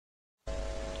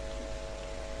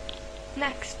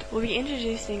Next, we'll be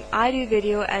introducing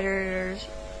iDoVideo Editor's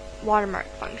watermark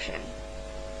function.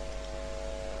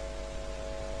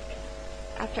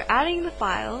 After adding the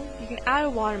file, you can add a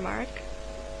watermark,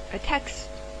 a text,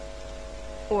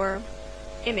 or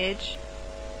image.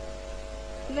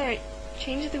 From there,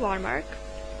 change the watermark.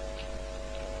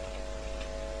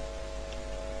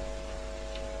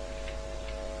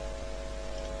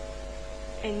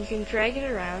 And you can drag it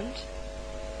around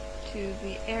to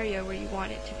the area where you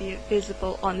want it to be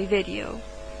visible on the video.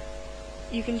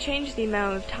 You can change the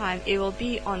amount of time it will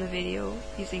be on the video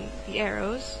using the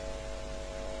arrows.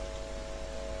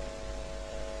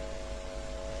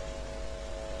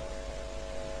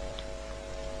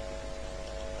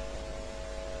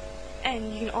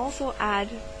 And you can also add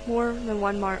more than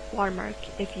one watermark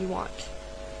if you want.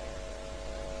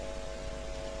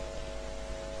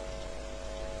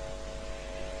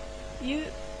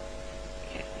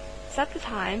 Set the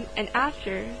time, and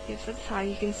after you've set the time,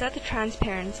 you can set the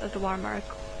transparency of the watermark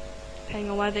depending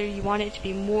on whether you want it to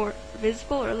be more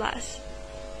visible or less.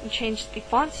 You change the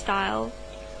font style,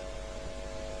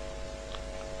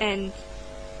 and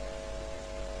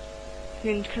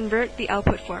you can convert the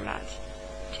output format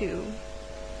to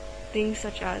things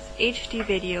such as HD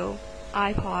video,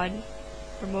 iPod,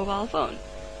 or mobile phone.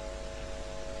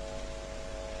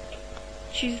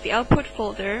 Choose the output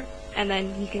folder, and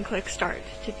then you can click Start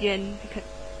to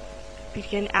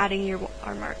begin adding your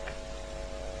watermark.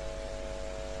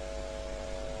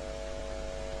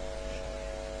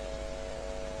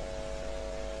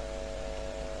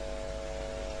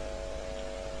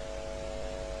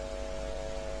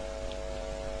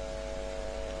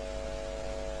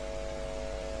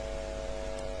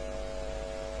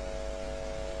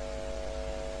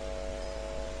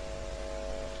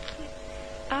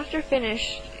 After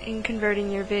finished in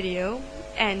converting your video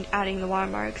and adding the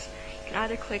watermarks, you can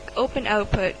either click Open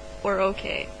Output or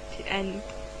OK, and